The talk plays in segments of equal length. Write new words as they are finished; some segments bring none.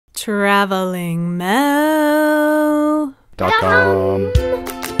TravelingMel.com.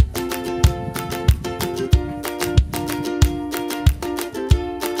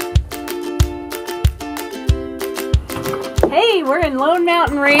 Hey, we're in Lone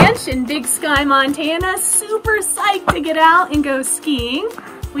Mountain Ranch in Big Sky, Montana. Super psyched to get out and go skiing.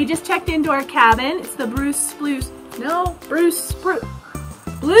 We just checked into our cabin. It's the Blue Spruce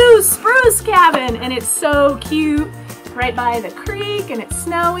cabin, and it's so cute. Right by the creek, and it's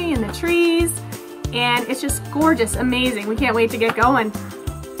snowy and the trees, and it's just gorgeous, amazing. We can't wait to get going.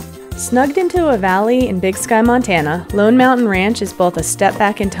 Snugged into a valley in Big Sky, Montana, Lone Mountain Ranch is both a step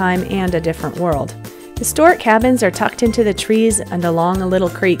back in time and a different world. Historic cabins are tucked into the trees and along a little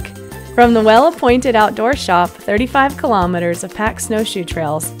creek. From the well-appointed outdoor shop, 35 kilometers of packed snowshoe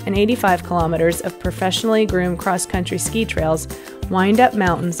trails and 85 kilometers of professionally groomed cross-country ski trails wind up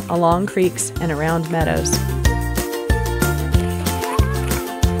mountains, along creeks, and around meadows.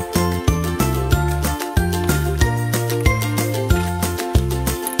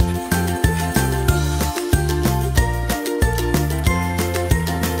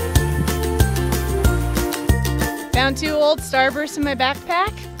 Found 2 old Starbursts in my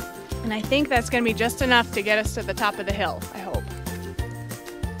backpack, and I think that's going to be just enough to get us to the top of the hill, I hope.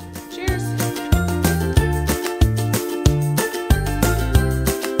 Cheers!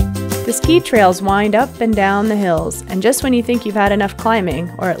 The ski trails wind up and down the hills, and just when you think you've had enough climbing,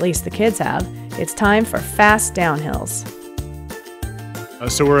 or at least the kids have, it's time for fast downhills.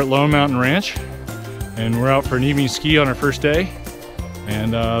 So we're at Lone Mountain Ranch, and we're out for an evening ski on our first day,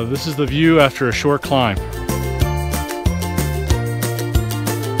 and this is the view after a short climb.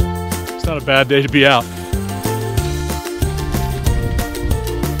 It's not a bad day to be out.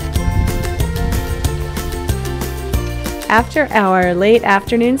 After our late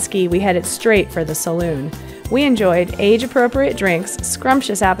afternoon ski, we headed straight for the saloon. We enjoyed age-appropriate drinks,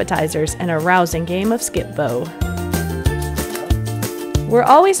 scrumptious appetizers, and a rousing game of skip-bow. We're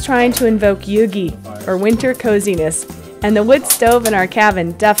always trying to invoke yugi, or winter coziness, and the wood stove in our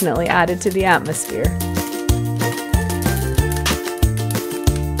cabin definitely added to the atmosphere.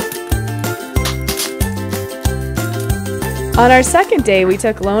 On our second day, we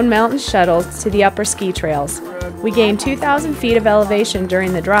took Lone Mountain shuttles to the upper ski trails. We gained 2,000 feet of elevation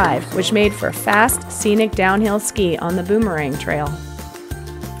during the drive, which made for fast, scenic downhill ski on the Boomerang Trail.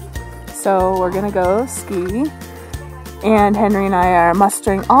 So we're gonna go ski, and Henry and I are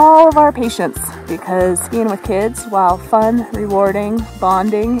mustering all of our patience because skiing with kids, while fun, rewarding,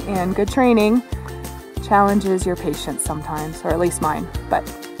 bonding, and good training, challenges your patience sometimes, or at least mine. But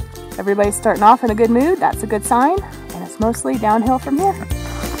everybody's starting off in a good mood, that's a good sign, and it's mostly downhill from here.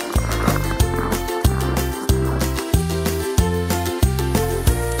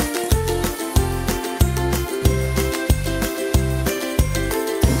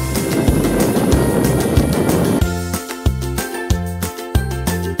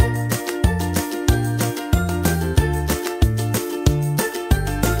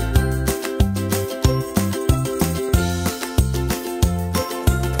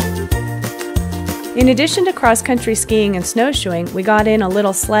 In addition to cross-country skiing and snowshoeing, we got in a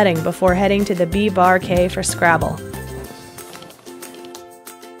little sledding before heading to the B-Bar K for Scrabble.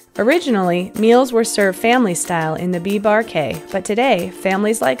 Originally, meals were served family style in the B-Bar K, but today,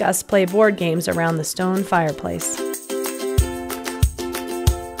 families like us play board games around the stone fireplace.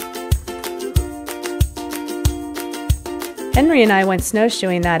 Henry and I went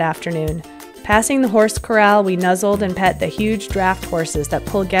snowshoeing that afternoon. Passing the horse corral, we nuzzled and pet the huge draft horses that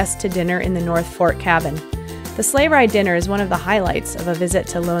pull guests to dinner in the North Fork cabin. The sleigh ride dinner is one of the highlights of a visit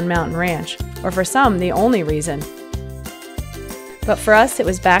to Lone Mountain Ranch, or for some, the only reason. But for us, it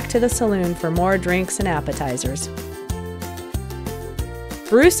was back to the saloon for more drinks and appetizers.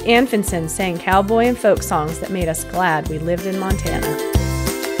 Bruce Anfinson sang cowboy and folk songs that made us glad we lived in Montana.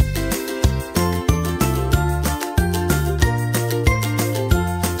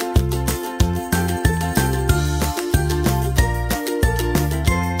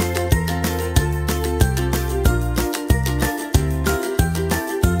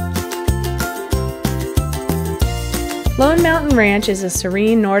 Lone Mountain Ranch is a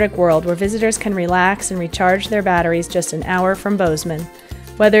serene Nordic world where visitors can relax and recharge their batteries just an hour from Bozeman.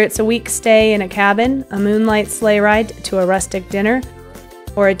 Whether it's a week's stay in a cabin, a moonlight sleigh ride to a rustic dinner,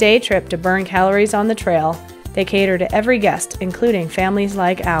 or a day trip to burn calories on the trail, they cater to every guest, including families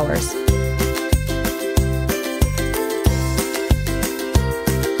like ours.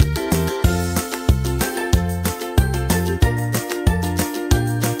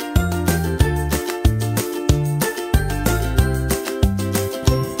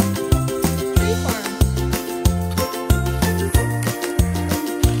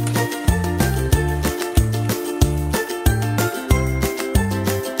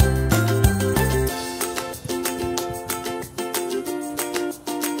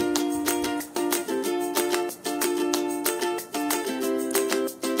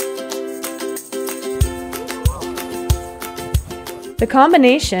 The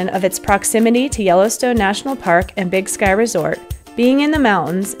combination of its proximity to Yellowstone National Park and Big Sky Resort, being in the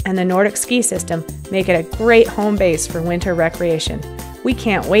mountains, and the Nordic ski system make it a great home base for winter recreation. We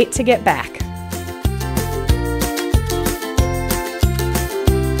can't wait to get back.